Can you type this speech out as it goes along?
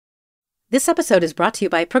This episode is brought to you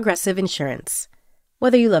by Progressive Insurance.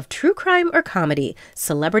 Whether you love true crime or comedy,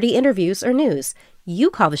 celebrity interviews or news, you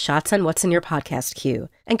call the shots on what's in your podcast queue.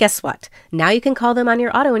 And guess what? Now you can call them on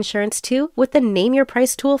your auto insurance too with the Name Your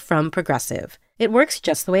Price tool from Progressive. It works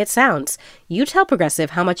just the way it sounds. You tell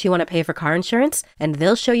Progressive how much you want to pay for car insurance, and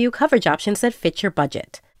they'll show you coverage options that fit your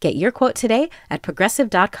budget. Get your quote today at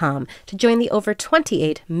Progressive.com to join the over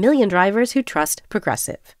 28 million drivers who trust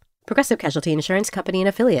Progressive. Progressive Casualty Insurance Company and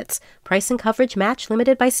Affiliates. Price and coverage match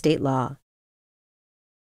limited by state law.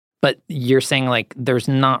 But you're saying, like, there's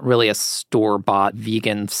not really a store-bought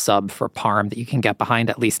vegan sub for parm that you can get behind,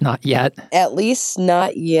 at least not yet? At least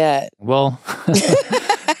not yet. Well,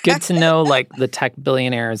 good to know, like, the tech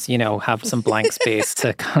billionaires, you know, have some blank space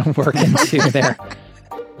to kind of work into there.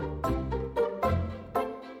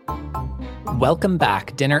 Welcome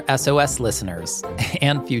back, Dinner SOS listeners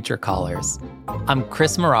and future callers. I'm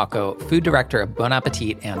Chris Morocco, food director of Bon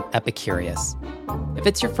Appetit and Epicurious. If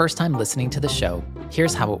it's your first time listening to the show,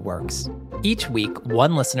 here's how it works. Each week,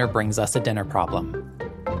 one listener brings us a dinner problem,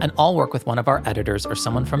 and I'll work with one of our editors or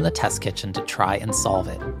someone from the test kitchen to try and solve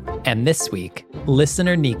it. And this week,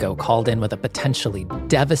 listener Nico called in with a potentially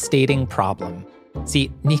devastating problem.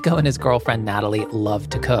 See, Nico and his girlfriend Natalie love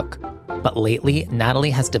to cook. But lately,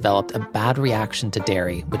 Natalie has developed a bad reaction to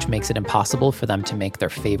dairy, which makes it impossible for them to make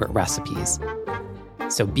their favorite recipes.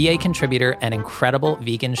 So BA contributor and incredible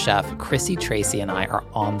vegan chef Chrissy Tracy and I are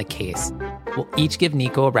on the case. We'll each give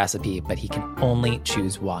Nico a recipe, but he can only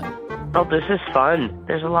choose one. Oh, this is fun.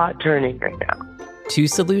 There's a lot turning right now. 2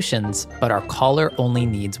 solutions, but our caller only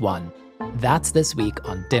needs one. That's this week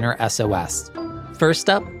on Dinner SOS.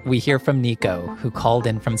 First up, we hear from Nico, who called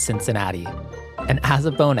in from Cincinnati. And as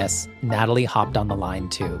a bonus, Natalie hopped on the line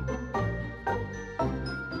too.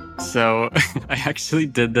 So I actually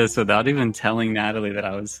did this without even telling Natalie that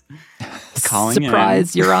I was calling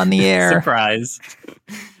Surprise, you're on the air. Surprise.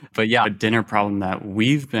 But yeah, a dinner problem that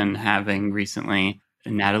we've been having recently.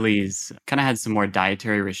 Natalie's kind of had some more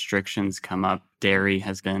dietary restrictions come up. Dairy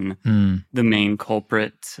has been the main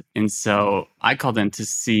culprit. And so I called in to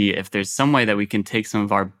see if there's some way that we can take some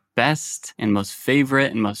of our best and most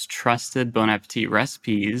favorite and most trusted Bon Appetit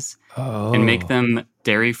recipes and make them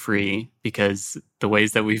dairy-free, because the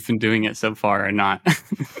ways that we've been doing it so far are not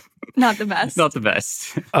not the best. Not the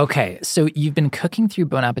best. Okay, so you've been cooking through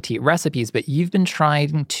Bon Appetit recipes, but you've been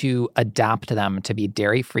trying to adapt them to be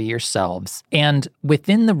dairy-free yourselves. And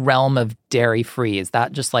within the realm of dairy-free, is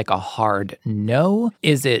that just like a hard no?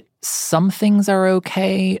 Is it some things are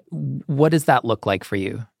okay? What does that look like for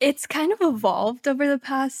you? It's kind of evolved over the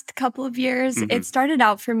past couple of years. Mm-hmm. It started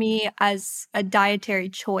out for me as a dietary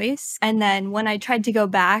choice. And then when I tried to go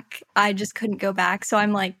back, I just couldn't go back. So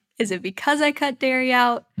I'm like, is it because I cut dairy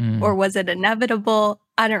out or was it inevitable?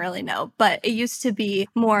 I don't really know. But it used to be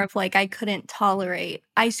more of like I couldn't tolerate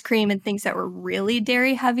ice cream and things that were really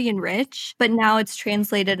dairy heavy and rich. But now it's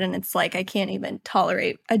translated and it's like I can't even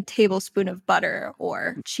tolerate a tablespoon of butter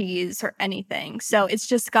or cheese or anything. So it's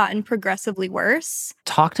just gotten progressively worse.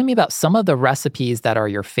 Talk to me about some of the recipes that are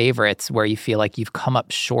your favorites where you feel like you've come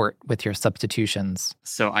up short with your substitutions.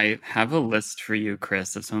 So I have a list for you,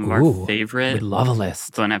 Chris, of some of our favorite we love a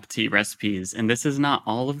list. Bon Appetit recipes. And this is not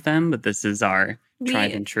all of them, but this is our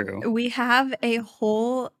tried and true. We have a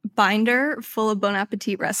whole binder full of Bon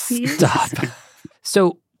Appetit recipes. Stop.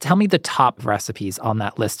 So tell me the top recipes on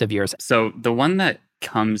that list of yours. So the one that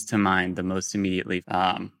comes to mind the most immediately,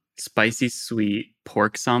 spicy sweet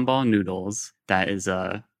pork sambal noodles. That is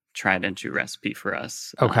a tried and true recipe for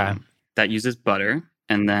us. Okay. That uses butter.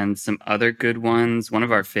 And then some other good ones. One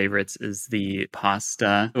of our favorites is the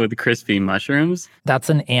pasta with crispy mushrooms.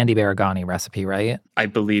 That's an Andy Baragani recipe, right? I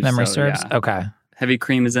believe Memory so, serves? yeah. Okay. Heavy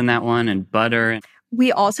cream is in that one, and butter.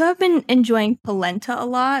 We also have been enjoying polenta a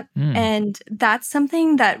lot. And that's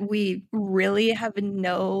something that we really have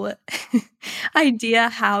no idea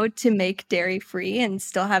how to make dairy-free and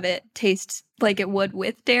still have it taste like it would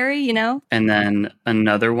with dairy, you know? And then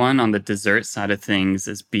another one on the dessert side of things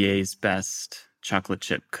is BA's best chocolate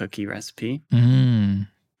chip cookie recipe.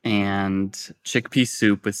 And chickpea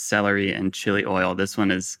soup with celery and chili oil. This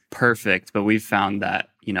one is perfect, but we've found that,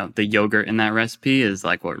 you know, the yogurt in that recipe is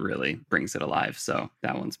like what really brings it alive. So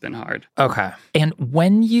that one's been hard. Okay. And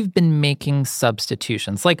when you've been making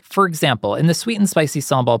substitutions, like for example, in the sweet and spicy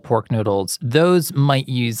sambal pork noodles, those might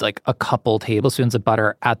use like a couple tablespoons of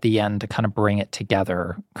butter at the end to kind of bring it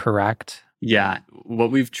together, correct? Yeah. What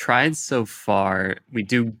we've tried so far, we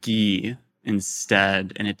do ghee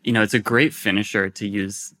instead. And it's a great finisher to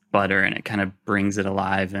use butter, and it kind of brings it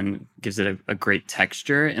alive and gives it a great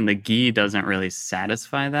texture. And the ghee doesn't really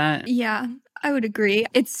satisfy that. Yeah. I would agree.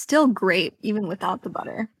 It's still great even without the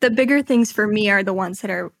butter. The bigger things for me are the ones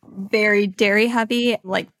that are very dairy heavy,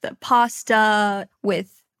 like the pasta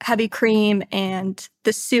with heavy cream and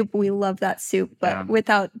the soup. We love that soup, but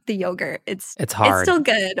without the yogurt, it's hard. It's still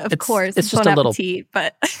good, of course. It's just bon a little appetit,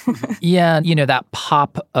 but yeah, that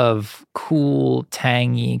pop of cool,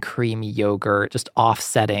 tangy, creamy yogurt, just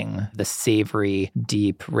offsetting the savory,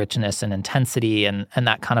 deep richness and intensity and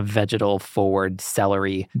that kind of vegetal forward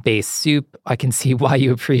celery based soup. I can see why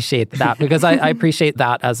you appreciate that because I appreciate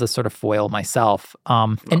that as a sort of foil myself.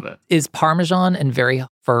 And is Parmesan and very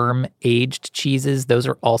firm aged cheeses, those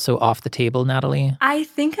are also off the table, Natalie? I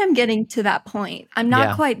think I'm getting to that point. I'm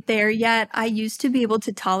not quite there yet. I used to be able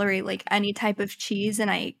to tolerate like any type of cheese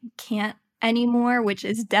and I can't anymore, which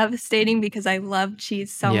is devastating because I love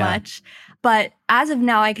cheese so much. But as of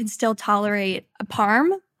now, I can still tolerate a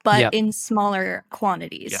parm, but in smaller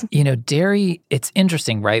quantities. Dairy, it's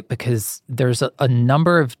interesting, right? Because there's a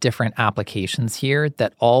number of different applications here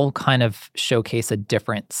that all kind of showcase a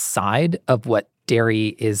different side of what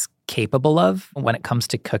dairy is capable of when it comes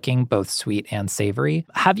to cooking both sweet and savory.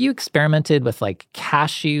 Have you experimented with like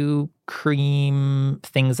cashew cream,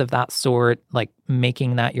 things of that sort, like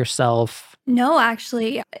making that yourself? No,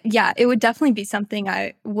 actually. Yeah, it would definitely be something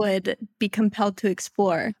I would be compelled to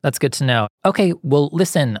explore. That's good to know. Okay, well,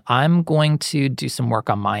 listen, I'm going to do some work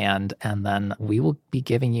on my end, and then we will be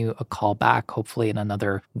giving you a call back, hopefully in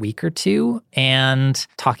another week or two, and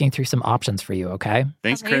talking through some options for you, okay?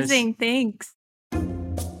 Thanks, Chris. Amazing, thanks.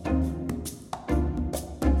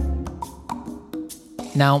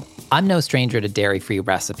 Now, I'm no stranger to dairy-free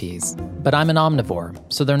recipes, but I'm an omnivore,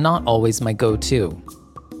 so they're not always my go-to.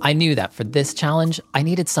 I knew that for this challenge, I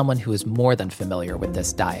needed someone who is more than familiar with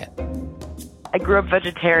this diet. I grew up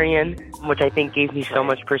vegetarian, which I think gave me so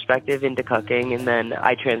much perspective into cooking, and then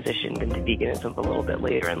I transitioned into veganism a little bit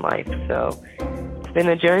later in life, so it's been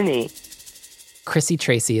a journey. Chrissy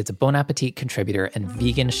Tracy is a Bon Appetit contributor and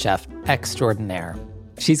vegan chef extraordinaire.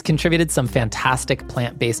 She's contributed some fantastic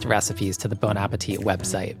plant-based recipes to the Bon Appetit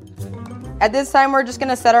website. At this time, we're just going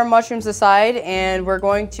to set our mushrooms aside and we're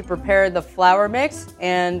going to prepare the flour mix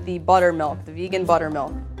and the buttermilk, the vegan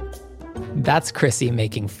buttermilk. That's Chrissy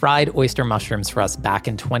making fried oyster mushrooms for us back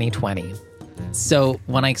in 2020. So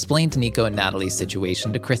when I explained Nico and Natalie's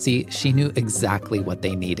situation to Chrissy, she knew exactly what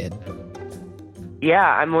they needed. Yeah,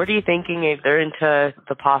 I'm already thinking if they're into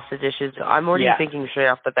the pasta dishes, I'm already thinking straight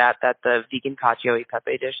off the bat that the vegan cacio e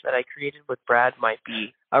pepe dish that I created with Brad might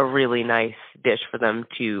be a really nice dish for them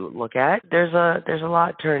to look at. There's a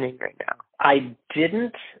lot turning right now. I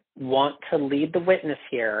didn't want to lead the witness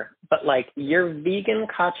here, but like your vegan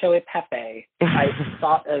cacio e pepe, I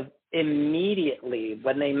thought of immediately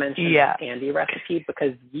when they mentioned the Andy recipe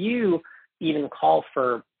because you even call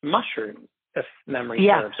for mushrooms. If memory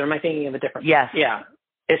serves, or am I thinking of a different? Yes. Yeah,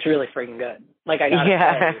 it's really freaking good. Like I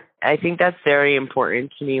gotta say. I think that's very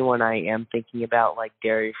important to me when I am thinking about like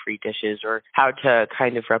dairy-free dishes or how to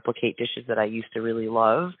kind of replicate dishes that I used to really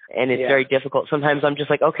love. And it's very difficult. Sometimes I'm just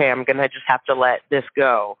like, okay, I'm gonna just have to let this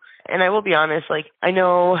go. And I will be honest, like I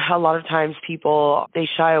know a lot of times people, they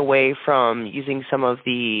shy away from using some of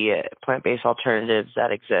the plant-based alternatives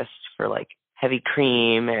that exist for like heavy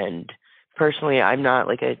cream. And personally, I'm not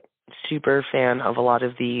like a super fan of a lot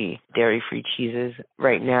of the dairy-free cheeses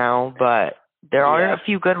right now, but there are a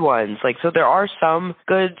few good ones. Like, so there are some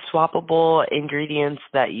good swappable ingredients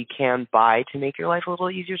that you can buy to make your life a little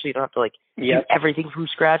easier, so you don't have to like do everything from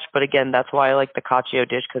scratch. But again, that's why I like the cacio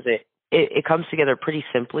dish, because it comes together pretty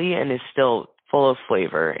simply and is still full of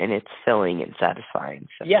flavor and it's filling and satisfying.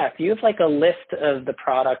 So. Yeah, if you have like a list of the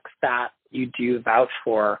products that you do vouch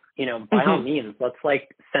for, by all means, let's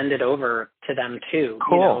like send it over to them too.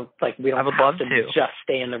 Cool. Like we don't have to just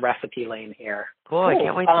stay in the recipe lane here. Cool. I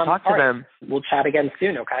can't wait to talk to them. We'll chat again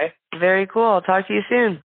soon, okay? Very cool. I'll talk to you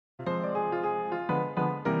soon.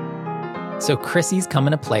 So Chrissy's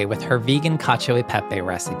coming to play with her vegan cacio e pepe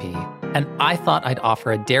recipe. And I thought I'd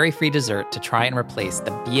offer a dairy-free dessert to try and replace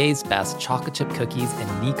the BA's Best chocolate chip cookies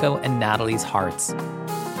in Nico and Natalie's hearts.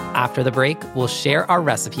 After the break, we'll share our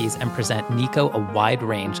recipes and present Nico a wide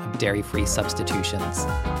range of dairy-free substitutions.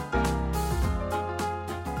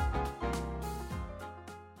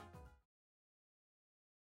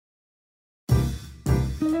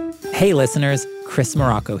 Hey listeners, Chris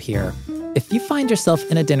Morocco here. If you find yourself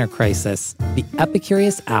in a dinner crisis, the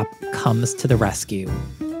Epicurious app comes to the rescue.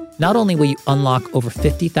 Not only will you unlock over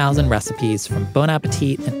 50,000 recipes from Bon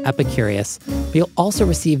Appetit and Epicurious, but you'll also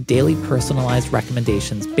receive daily personalized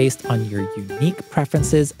recommendations based on your unique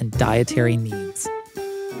preferences and dietary needs.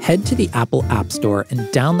 Head to the Apple App Store and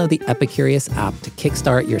download the Epicurious app to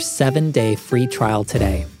kickstart your 7-day free trial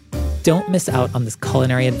today. Don't miss out on this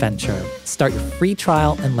culinary adventure. Start your free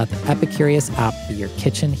trial and let the Epicurious app be your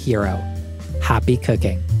kitchen hero. Happy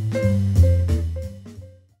cooking.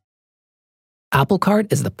 Apple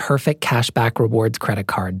Card is the perfect cashback rewards credit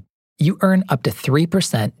card. You earn up to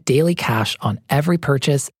 3% daily cash on every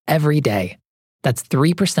purchase every day. That's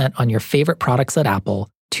 3% on your favorite products at Apple,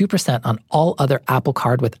 2% on all other Apple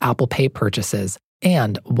Card with Apple Pay purchases,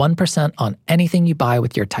 and 1% on anything you buy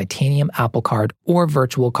with your titanium Apple Card or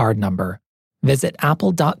virtual card number. Visit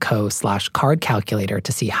apple.co/card calculator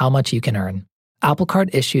to see how much you can earn. Apple Card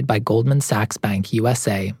issued by Goldman Sachs Bank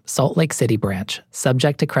USA, Salt Lake City branch,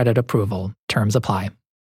 subject to credit approval. Terms apply.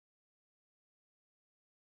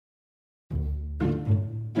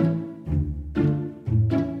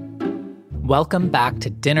 Welcome back to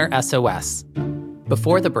Dinner SOS.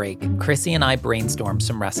 Before the break, Chrissy and I brainstormed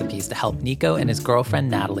some recipes to help Nico and his girlfriend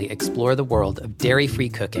Natalie explore the world of dairy-free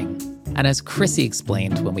cooking. And as Chrissy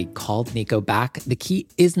explained when we called Nico back, the key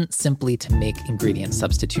isn't simply to make ingredient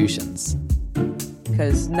substitutions.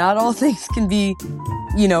 Because not all things can be,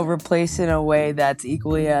 replaced in a way that's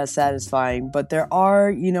equally as satisfying. But there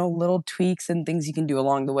are, little tweaks and things you can do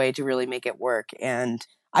along the way to really make it work. And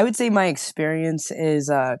I would say my experience is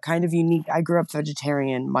kind of unique. I grew up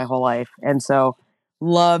vegetarian my whole life. And so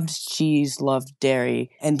loved cheese, loved dairy.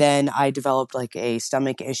 And then I developed like a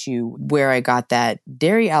stomach issue where I got that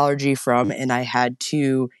dairy allergy from. And I had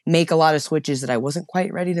to make a lot of switches that I wasn't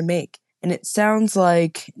quite ready to make. And it sounds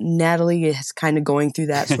like Natalie is kind of going through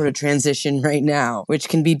that sort of transition right now, which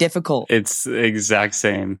can be difficult. It's the exact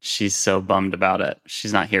same. She's so bummed about it.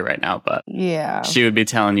 She's not here right now, but yeah, she would be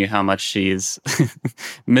telling you how much she's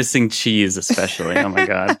missing cheese, especially. Oh my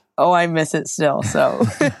God. Oh, I miss it still, so.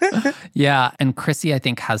 Yeah, and Chrissy, I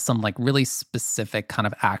think, has some like really specific kind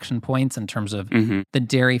of action points in terms of the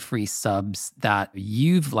dairy-free subs that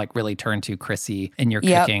you've like really turned to, Chrissy, in your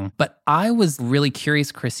cooking. But I was really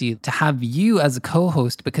curious, Chrissy, to have you as a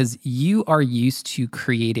co-host because you are used to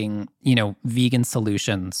creating, vegan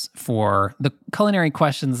solutions for the culinary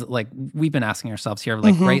questions like we've been asking ourselves here.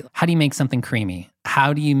 Like, right, how do you make something creamy?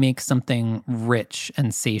 How do you make something rich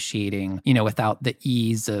and satiating, without the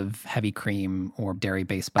ease of heavy cream or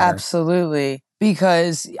dairy-based butter? Absolutely.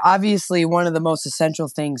 Because obviously one of the most essential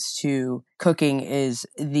things to cooking is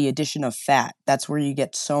the addition of fat. That's where you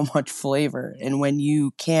get so much flavor. And when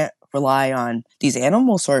you can't rely on these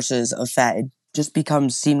animal sources of fat, it just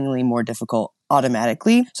becomes seemingly more difficult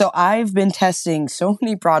automatically. So I've been testing so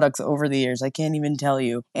many products over the years, I can't even tell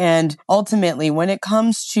you. And ultimately, when it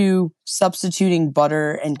comes to substituting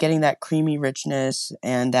butter and getting that creamy richness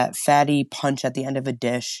and that fatty punch at the end of a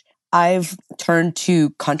dish, I've turned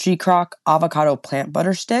to Country Crock avocado plant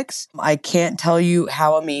butter sticks. I can't tell you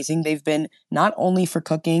how amazing they've been, not only for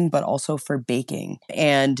cooking, but also for baking.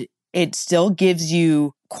 And it still gives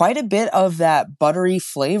you quite a bit of that buttery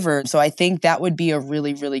flavor. So I think that would be a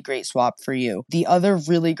really, really great swap for you. The other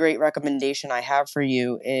really great recommendation I have for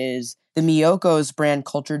you is the Miyoko's brand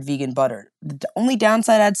cultured vegan butter. The only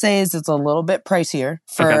downside I'd say is it's a little bit pricier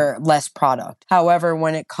for less product. However,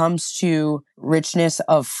 when it comes to richness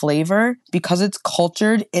of flavor, because it's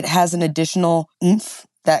cultured, it has an additional oomph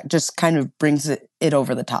that just kind of brings it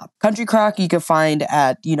over the top. Country Crock you can find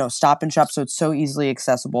at, Stop and Shop, so it's so easily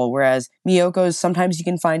accessible. Whereas Miyoko's, sometimes you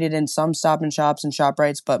can find it in some Stop and Shops and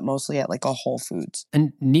ShopRites, but mostly at like a Whole Foods.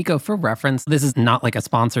 And Nico, for reference, this is not like a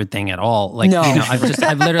sponsored thing at all. Like, no.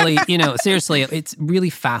 I've literally, seriously, it's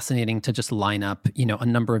really fascinating to just line up, a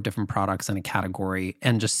number of different products in a category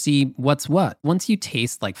and just see what's what. Once you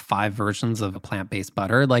taste like 5 versions of a plant-based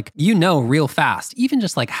butter, like, real fast, even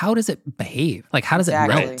just like, how does it behave? Like, how does it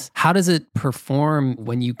melt? How does it perform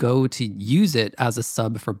when you go to use it as a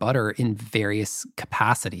sub for butter in various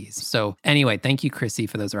capacities? So anyway, thank you, Chrissy,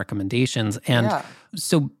 for those recommendations. And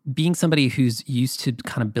so being somebody who's used to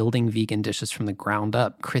kind of building vegan dishes from the ground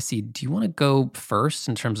up, Chrissy, do you want to go first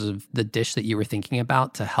in terms of the dish that you were thinking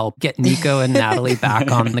about to help get Nico and Natalie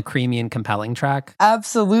back on the creamy and compelling track?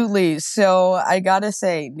 Absolutely. So I gotta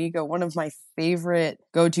say, Nico, one of my favorite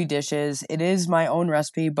go-to dishes. It is my own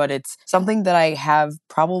recipe, but it's something that I have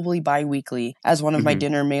probably bi-weekly as one of my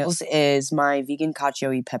dinner meals is my vegan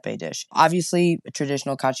cacio e pepe dish. Obviously, a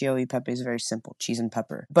traditional cacio e pepe is very simple, cheese and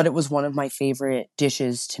pepper, but it was one of my favorite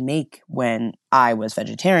dishes to make when I was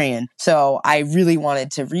vegetarian. So I really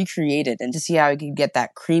wanted to recreate it and to see how I could get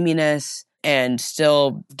that creaminess and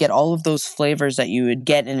still get all of those flavors that you would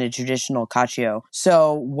get in a traditional cacio.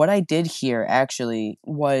 So what I did here actually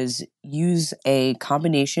was use a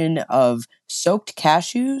combination of soaked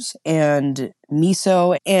cashews and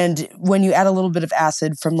miso. And when you add a little bit of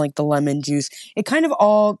acid from like the lemon juice, it kind of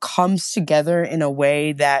all comes together in a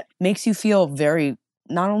way that makes you feel very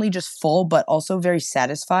not only just full, but also very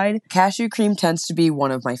satisfied. Cashew cream tends to be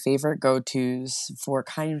one of my favorite go-tos for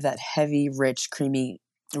kind of that heavy, rich, creamy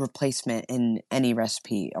replacement in any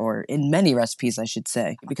recipe, or in many recipes, I should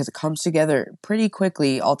say, because it comes together pretty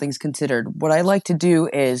quickly, all things considered. What I like to do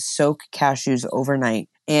is soak cashews overnight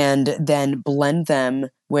and then blend them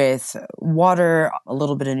with water, a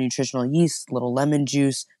little bit of nutritional yeast, a little lemon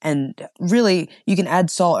juice, and really you can add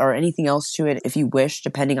salt or anything else to it if you wish,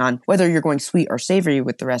 depending on whether you're going sweet or savory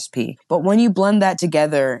with the recipe. But when you blend that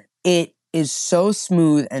together, it is so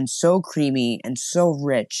smooth and so creamy and so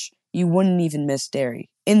rich, you wouldn't even miss dairy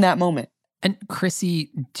in that moment. And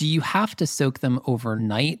Chrissy, do you have to soak them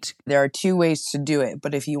overnight? There are two ways to do it,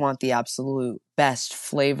 but if you want the absolute best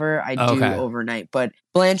flavor, I do overnight. But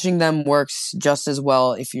blanching them works just as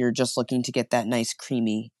well if you're just looking to get that nice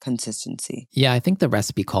creamy consistency. Yeah, I think the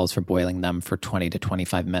recipe calls for boiling them for 20 to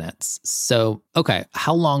 25 minutes. So, okay,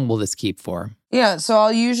 how long will this keep for? Yeah, so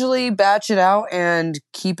I'll usually batch it out and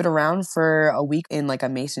keep it around for a week in like a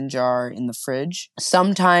mason jar in the fridge.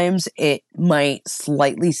 Sometimes it might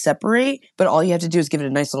slightly separate, but all you have to do is give it a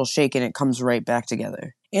nice little shake and it comes right back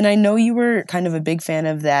together. And I know you were kind of a big fan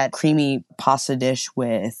of that creamy pasta dish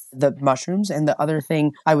with the mushrooms. And the other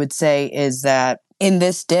thing I would say is that in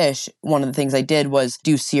this dish, one of the things I did was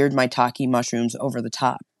do seared maitake mushrooms over the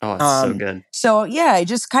top. Oh, it's so good. So yeah, I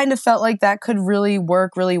just kind of felt like that could really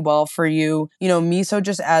work really well for you. You know, miso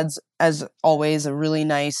just adds, as always, a really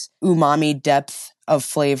nice umami depth of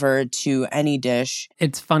flavor to any dish.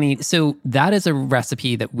 It's funny. So that is a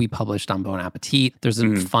recipe that we published on Bon Appetit. There's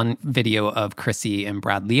a fun video of Chrissy and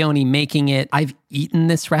Brad Leone making it. I've eaten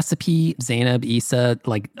this recipe. Zainab Issa,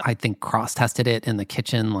 I think cross-tested it in the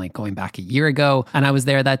kitchen, going back a year ago. And I was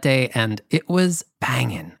there that day and it was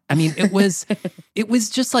banging. I mean, it was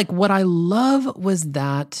just what I love was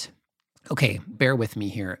that. Okay, bear with me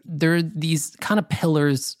here. There are these kind of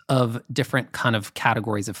pillars of different kind of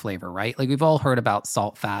categories of flavor, right? We've all heard about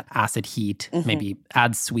salt, fat, acid, heat, maybe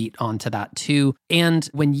add sweet onto that too. And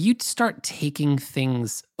when you start taking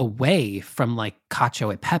things away from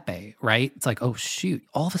cacio e pepe, right? It's oh shoot,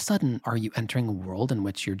 all of a sudden are you entering a world in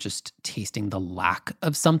which you're just tasting the lack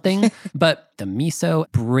of something? But the miso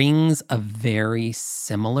brings a very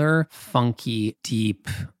similar, funky, deep,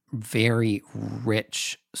 very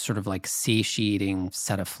rich, sort of satiating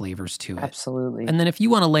set of flavors to it. Absolutely. And then if you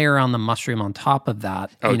want to layer on the mushroom on top of that,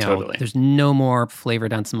 totally. There's no more flavor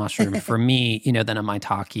dense mushroom for me, than a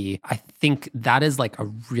maitake. I think that is a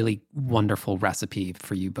really wonderful recipe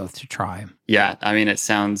for you both to try. Yeah, I mean, it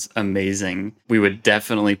sounds amazing. We would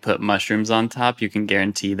definitely put mushrooms on top. You can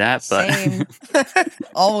guarantee that. But same.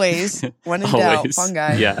 Always. When in doubt,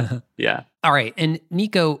 fungi. Yeah. All right. And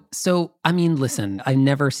Nico, so, I mean, listen, I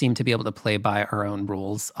never seem to be able to play by our own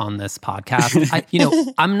rules on this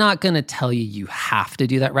podcast. I'm not going to tell you have to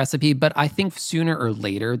do that recipe, but I think sooner or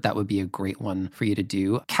later, that would be a great one for you to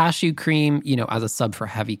do. Cashew cream, as a sub for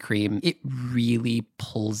heavy cream, it really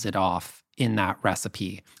pulls it off in that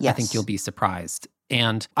recipe. Yes. I think you'll be surprised.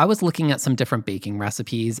 And I was looking at some different baking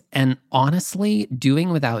recipes, and honestly, doing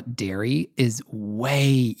without dairy is way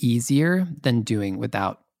easier than doing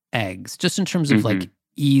without eggs, just in terms of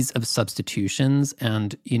ease of substitutions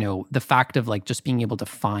and, the fact of just being able to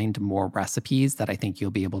find more recipes that I think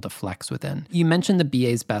you'll be able to flex within. You mentioned the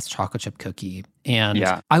BA's Best chocolate chip cookie, and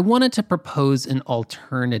I wanted to propose an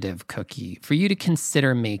alternative cookie for you to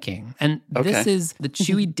consider making. And this is the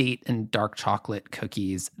chewy date and dark chocolate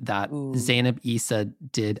cookies that Zainab Issa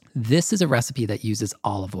did. This is a recipe that uses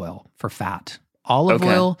olive oil for fat. Olive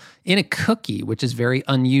oil in a cookie, which is very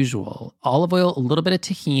unusual. Olive oil, a little bit of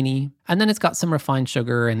tahini, and then it's got some refined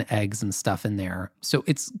sugar and eggs and stuff in there. So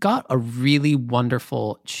it's got a really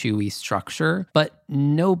wonderful chewy structure, but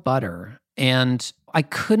no butter. And I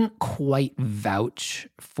couldn't quite vouch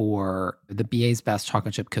for the BA's Best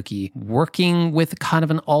chocolate chip cookie working with kind of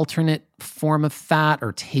an alternate form of fat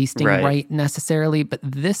or tasting right necessarily. But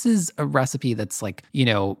this is a recipe that's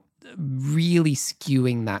really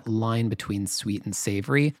skewing that line between sweet and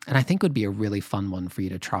savory. And I think would be a really fun one for you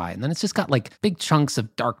to try. And then it's just got big chunks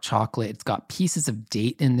of dark chocolate. It's got pieces of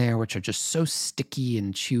date in there, which are just so sticky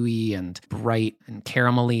and chewy and bright and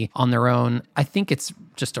caramelly on their own. I think it's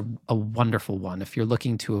just a wonderful one if you're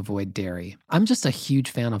looking to avoid dairy. I'm just a huge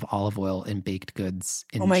fan of olive oil in baked goods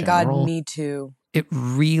in general. Oh my God, me too. it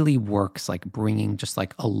really works like bringing just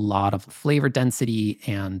like a lot of flavor density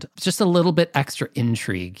and just a little bit extra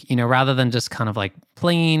intrigue, rather than just kind of like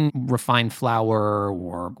plain refined flour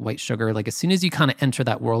or white sugar. Like as soon as you kind of enter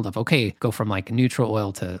that world of, okay, go from like neutral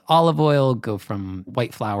oil to olive oil, go from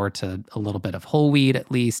white flour to a little bit of whole wheat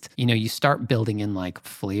at least, you start building in like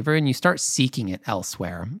flavor and you start seeking it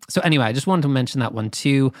elsewhere. So anyway, I just wanted to mention that one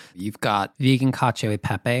too. You've got vegan cacio e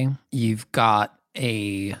pepe. You've got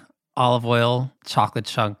a olive oil chocolate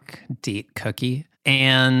chunk date cookie,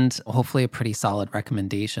 and hopefully a pretty solid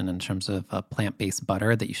recommendation in terms of a plant-based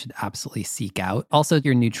butter that you should absolutely seek out. Also,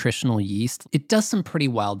 your nutritional yeast, it does some pretty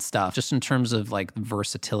wild stuff just in terms of like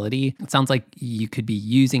versatility. It sounds like you could be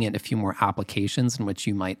using it in a few more applications in which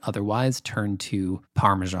you might otherwise turn to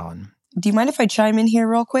Parmesan. Do you mind if I chime in here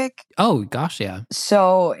real quick? Oh, gosh, yeah.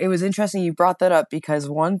 So it was interesting you brought that up because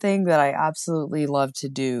one thing that I absolutely love to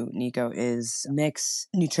do, Nico, is mix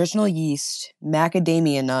nutritional yeast,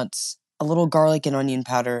 macadamia nuts, a little garlic and onion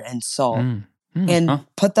powder, and salt.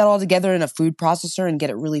 Put that all together in a food processor and get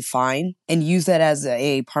it really fine and use that as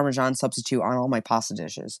a Parmesan substitute on all my pasta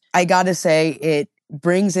dishes. I gotta say, it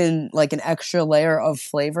brings in like an extra layer of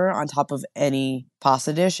flavor on top of any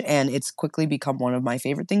pasta dish, and it's quickly become one of my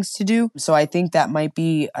favorite things to do. So I think that might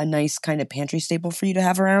be a nice kind of pantry staple for you to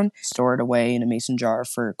have around. Store it away in a mason jar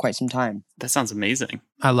for quite some time. That sounds amazing.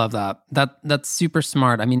 I love that. That's super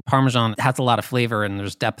smart. I mean, Parmesan has a lot of flavor and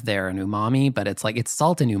there's depth there and umami, but it's like it's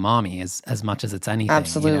salt and umami as much as it's anything.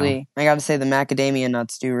 Absolutely. I got to say the macadamia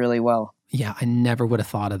nuts do really well. Yeah, I never would have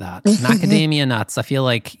thought of that. Macadamia nuts, I feel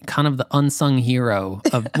like kind of the unsung hero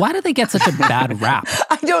of, why do they get such a bad rap?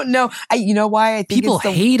 I don't know. You know why? I think people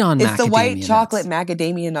hate on macadamia nuts. It's the white chocolate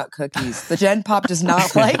macadamia nut cookies. The Gen Pop does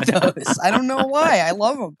not like those. I don't know why. I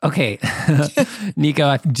love them. Okay.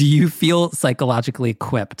 Nico, do you feel psychologically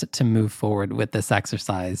equipped to move forward with this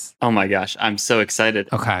exercise? Oh my gosh, I'm so excited.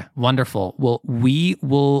 Okay, wonderful. Well, we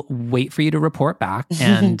will wait for you to report back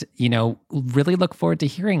and, really look forward to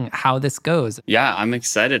hearing how this goes. Yeah, I'm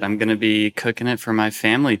excited. I'm going to be cooking it for my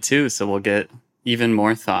family too, so we'll get even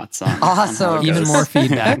more thoughts on awesome. On how it even goes. More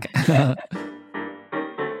feedback.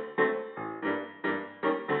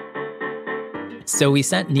 So we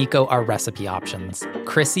sent Nico our recipe options: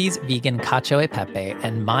 Chrissy's vegan cacio e pepe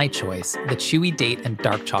and my choice, the chewy date and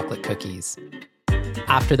dark chocolate cookies.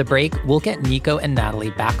 After the break, we'll get Nico and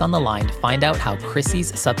Natalie back on the line to find out how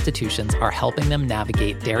Chrissy's substitutions are helping them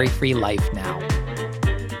navigate dairy-free life now.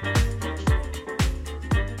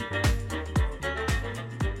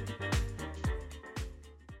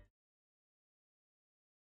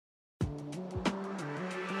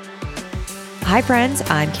 Hi friends,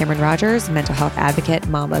 I'm Cameron Rogers, mental health advocate,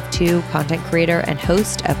 mom of two, content creator, and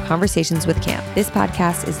host of Conversations with Cam. This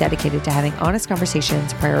podcast is dedicated to having honest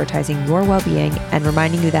conversations, prioritizing your well-being, and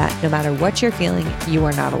reminding you that no matter what you're feeling, you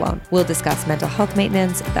are not alone. We'll discuss mental health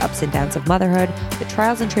maintenance, the ups and downs of motherhood, the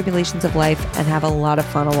trials and tribulations of life, and have a lot of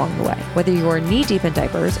fun along the way. Whether you're knee-deep in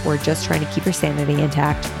diapers or just trying to keep your sanity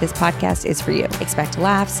intact, this podcast is for you. Expect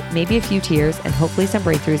laughs, maybe a few tears, and hopefully some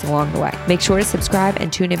breakthroughs along the way. Make sure to subscribe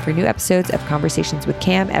and tune in for new episodes of Conversations with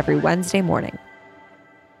Cam every Wednesday morning.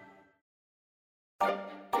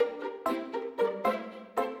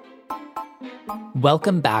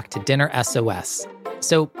 Welcome back to Dinner SOS.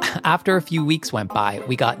 So after a few weeks went by,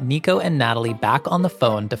 we got Nico and Natalie back on the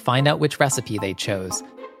phone to find out which recipe they chose.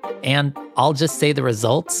 And I'll just say the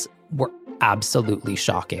results were absolutely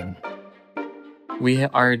shocking. We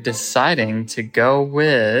are deciding to go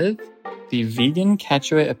with the vegan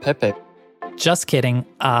cacio e pepe. Just kidding.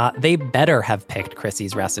 They better have picked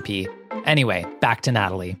Chrissy's recipe. Anyway, back to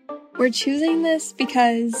Natalie. We're choosing this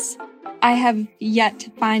because I have yet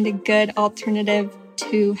to find a good alternative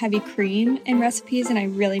to heavy cream in recipes, and I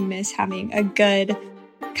really miss having a good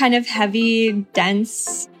kind of heavy,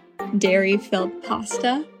 dense, dairy-filled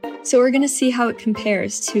pasta. So we're going to see how it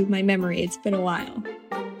compares to my memory. It's been a while.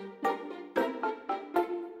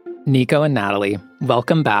 Nico and Natalie,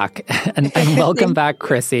 welcome back. and welcome back,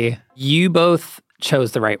 Chrissy. You both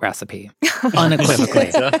chose the right recipe,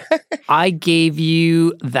 unequivocally. I gave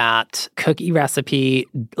you that cookie recipe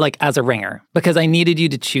like as a ringer because I needed you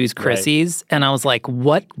to choose Chrissy's. Right. And I was like,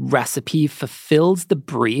 what recipe fulfills the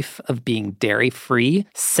brief of being dairy-free,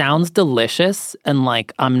 sounds delicious, and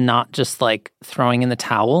like I'm not just like throwing in the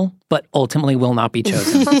towel, but ultimately will not be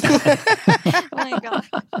chosen. Oh my God.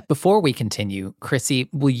 Before we continue, Chrissy,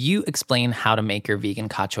 will you explain how to make your vegan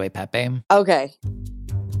cacio e pepe? Okay.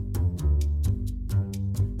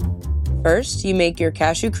 First, you make your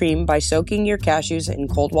cashew cream by soaking your cashews in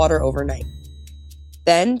cold water overnight.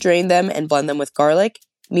 Then, drain them and blend them with garlic,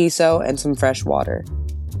 miso, and some fresh water.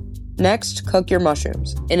 Next, cook your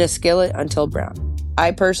mushrooms in a skillet until brown. I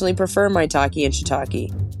personally prefer maitake and shiitake.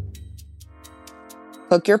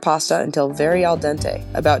 Cook your pasta until very al dente,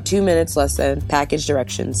 about 2 minutes less than package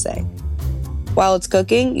directions say. While it's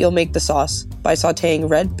cooking, you'll make the sauce by sauteing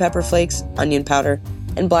red pepper flakes, onion powder,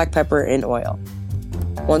 and black pepper in oil.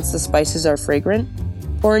 Once the spices are fragrant,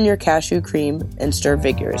 pour in your cashew cream and stir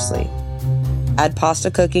vigorously. Add pasta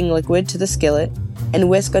cooking liquid to the skillet and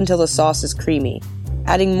whisk until the sauce is creamy,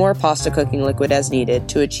 adding more pasta cooking liquid as needed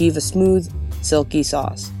to achieve a smooth, silky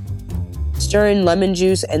sauce. Stir in lemon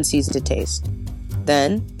juice and season to taste.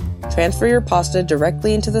 Then, transfer your pasta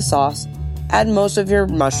directly into the sauce, add most of your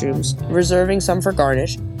mushrooms, reserving some for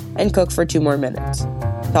garnish, and cook for 2 more minutes,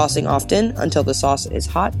 tossing often until the sauce is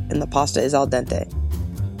hot and the pasta is al dente.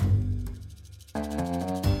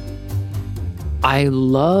 I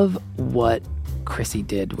love what Chrissy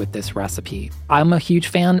did with this recipe. I'm a huge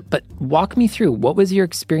fan, but walk me through. What was your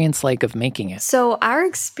experience like of making it? So our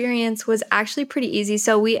experience was actually pretty easy.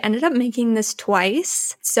 So we ended up making this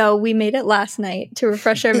twice. So we made it last night to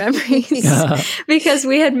refresh our memories because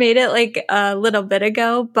we had made it like a little bit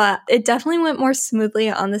ago, but it definitely went more smoothly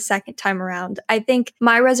on the second time around. I think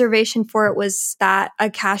my reservation for it was that a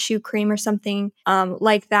cashew cream or something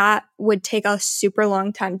like that would take a super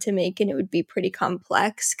long time to make, and it would be pretty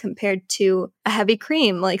complex compared to a heavy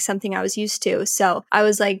cream, like something I was used to. So I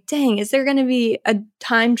was like, dang, is there going to be a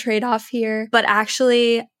time trade-off here? But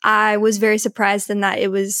actually, I was very surprised in that it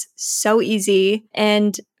was so easy.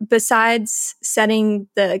 And besides setting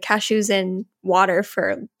the cashews in water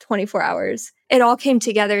for 24 hours, it all came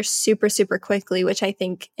together super, super quickly, which I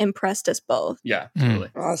think impressed us both. Yeah, totally.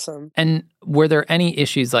 Awesome. And were there any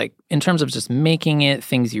issues, like in terms of just making it,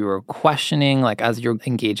 things you were questioning, like as you're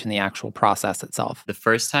engaged in the actual process itself? The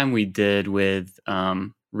first time we did with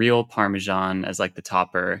real Parmesan as like the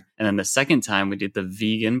topper. And then the second time we did the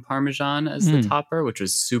vegan Parmesan as the topper, which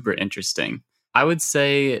was super interesting. I would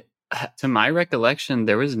say, to my recollection,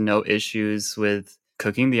 there was no issues with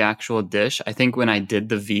cooking the actual dish. I think when I did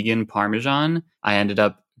the vegan Parmesan, I ended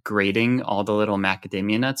up grating all the little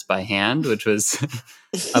macadamia nuts by hand, which was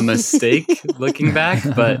a mistake looking back.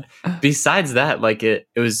 But besides that, like it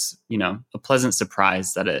was, a pleasant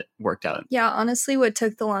surprise that it worked out. Yeah, honestly, what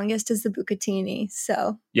took the longest is the bucatini.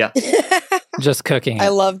 So yeah. Just cooking it. I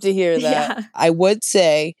love to hear that. Yeah. I would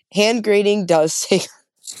say hand grating does take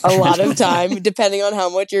a lot of time, depending on how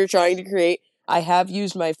much you're trying to create. I have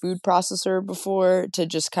used my food processor before to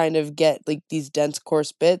just kind of get like these dense,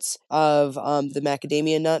 coarse bits of the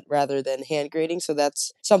macadamia nut rather than hand grating. So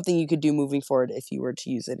that's something you could do moving forward if you were to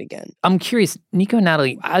use it again. I'm curious, Nico and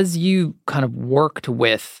Natalie, as you kind of worked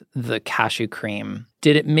with the cashew cream,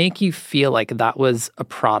 did it make you feel like that was a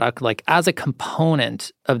product, like as a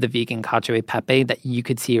component of the vegan cacio e pepe that you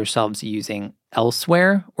could see yourselves using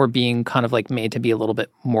elsewhere, or being kind of like made to be a little bit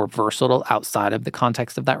more versatile outside of the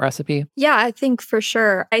context of that recipe? Yeah, I think for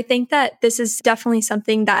sure. I think that this is definitely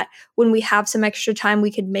something that when we have some extra time, we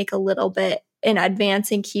could make a little bit in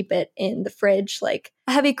advance and keep it in the fridge, like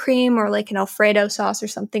a heavy cream or like an Alfredo sauce or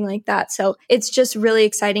something like that. So it's just really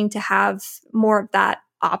exciting to have more of that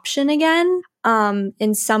option again,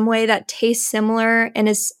 in some way that tastes similar and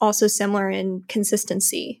is also similar in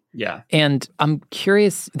consistency. Yeah. And I'm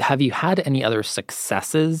curious, have you had any other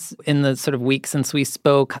successes in the sort of week since we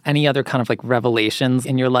spoke? Any other kind of like revelations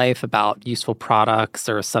in your life about useful products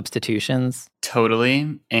or substitutions?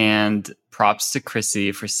 Totally. And props to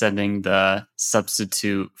Chrissy for sending the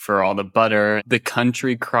substitute for all the butter. The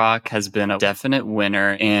country crock has been a definite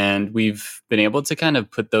winner, and we've been able to kind of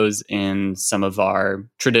put those in some of our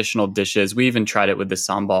traditional dishes. We even tried it with the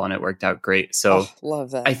sambal and it worked out great. So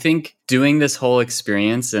love that. I think doing this whole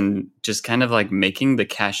experience and just kind of like making the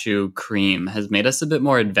cashew cream has made us a bit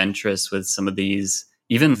more adventurous with some of these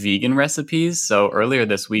even vegan recipes. So earlier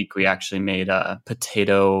this week, we actually made a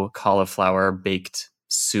potato cauliflower baked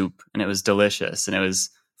soup, and it was delicious, and it was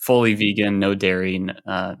fully vegan, no dairy,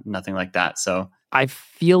 nothing like that. So I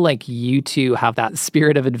feel like you two have that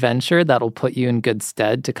spirit of adventure that'll put you in good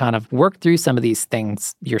stead to kind of work through some of these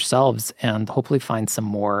things yourselves and hopefully find some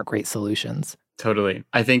more great solutions. Totally.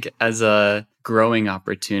 I think as a growing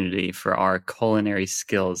opportunity for our culinary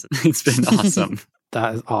skills, it's been awesome.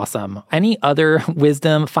 That is awesome. Any other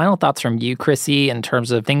wisdom, final thoughts from you, Chrissy, in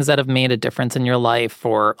terms of things that have made a difference in your life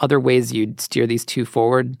or other ways you'd steer these two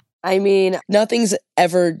forward? I mean, nothing's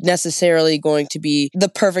ever necessarily going to be the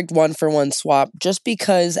perfect one-for-one swap, just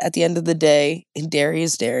because at the end of the day, dairy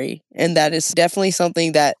is dairy. And that is definitely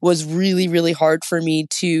something that was really, really hard for me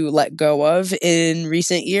to let go of in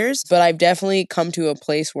recent years. But I've definitely come to a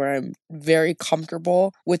place where I'm very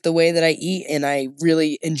comfortable with the way that I eat, and I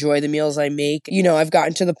really enjoy the meals I make. You know, I've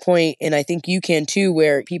gotten to the point, and I think you can too,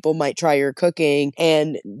 where people might try your cooking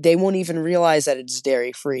and they won't even realize that it's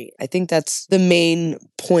dairy free. I think that's the main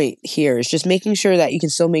point here, is just making sure that you can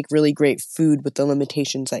still make really great food with the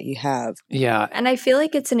limitations that you have. Yeah. And I feel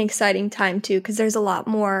like it's an exciting time too, because there's a lot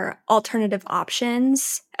more alternative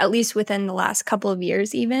options, at least within the last couple of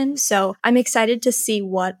years even. So I'm excited to see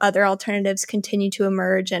what other alternatives continue to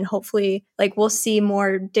emerge, and hopefully like we'll see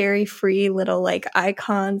more dairy-free little like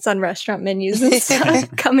icons on restaurant menus and stuff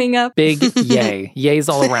coming up. Big yay. Yays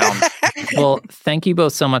all around. Well, thank you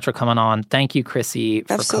both so much for coming on. Thank you, Chrissy,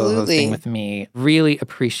 for co-hosting with me. Really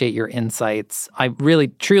appreciate your insights. I really,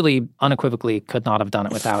 truly, unequivocally could not have done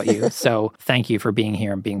it without you. So thank you for being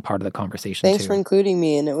here and being part of the conversation Thanks for including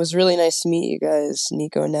me, and it was really nice to meet you guys,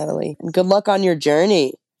 Nico and Natalie. And good luck on your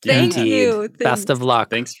journey. Thank you. Best of luck.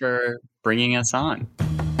 Thanks for bringing us on.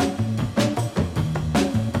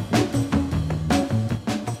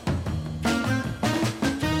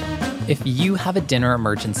 If you have a dinner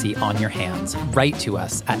emergency on your hands, write to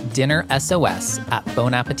us at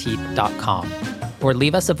dinnersos@bonappetit.com or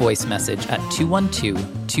leave us a voice message at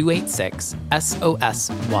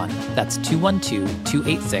 212-286-SOS1. That's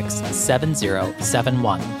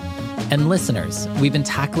 212-286-7071. And listeners, we've been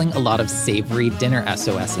tackling a lot of savory dinner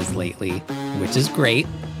SOSs lately, which is great.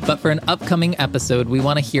 But for an upcoming episode, we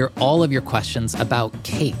want to hear all of your questions about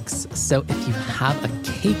cakes. So if you have a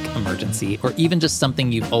cake emergency, or even just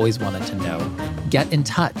something you've always wanted to know, get in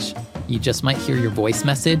touch. You just might hear your voice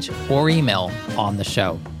message or email on the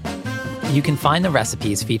show. You can find the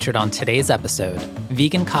recipes featured on today's episode,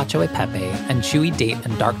 vegan cacio e pepe and chewy date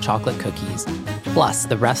and dark chocolate cookies, plus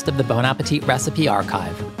the rest of the Bon Appetit recipe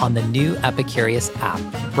archive on the new Epicurious app,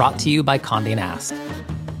 brought to you by Condé Nast.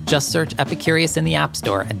 Just search Epicurious in the App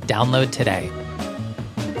Store and download today.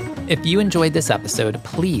 If you enjoyed this episode,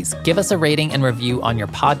 please give us a rating and review on your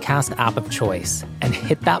podcast app of choice, and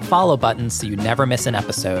hit that follow button so you never miss an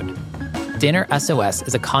episode. Dinner SOS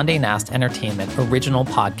is a Condé Nast Entertainment original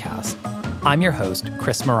podcast. I'm your host,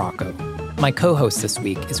 Chris Morocco. My co-host this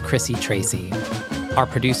week is Chrissy Tracy. Our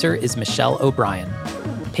producer is Michelle O'Brien.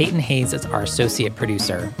 Peyton Hayes is our associate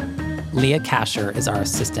producer. Leah Kasher is our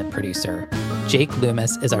assistant producer. Jake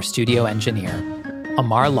Loomis is our studio engineer.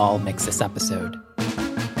 Amar Lal mixed this episode.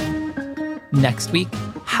 Next week,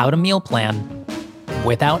 how to meal plan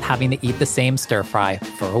without having to eat the same stir fry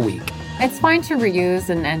for a week. It's fine to reuse,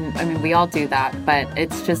 and I mean, we all do that, but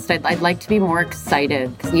it's just, I'd like to be more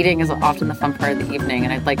excited, because eating is often the fun part of the evening,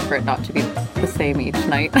 and I'd like for it not to be the same each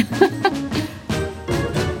night.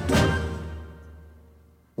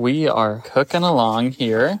 We are cooking along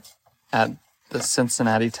here at the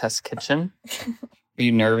Cincinnati Test Kitchen. Are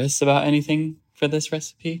you nervous about anything for this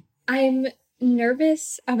recipe? I'm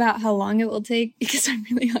nervous about how long it will take because I'm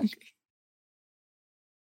really hungry.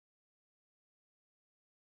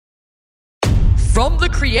 From the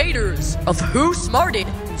creators of Who Smarted,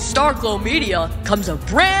 Starglow Media, comes a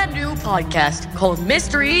brand new podcast called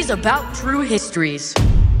Mysteries About True Histories.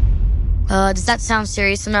 Does that sound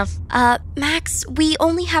serious enough? Max, we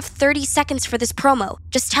only have 30 seconds for this promo.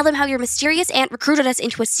 Just tell them how your mysterious aunt recruited us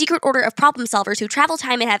into a secret order of problem solvers who travel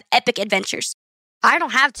time and have epic adventures. I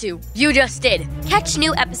don't have to. You just did. Catch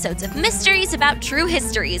new episodes of Mysteries About True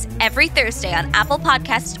Histories every Thursday on Apple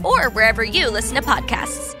Podcasts or wherever you listen to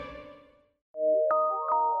podcasts.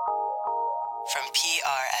 From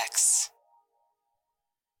PRX.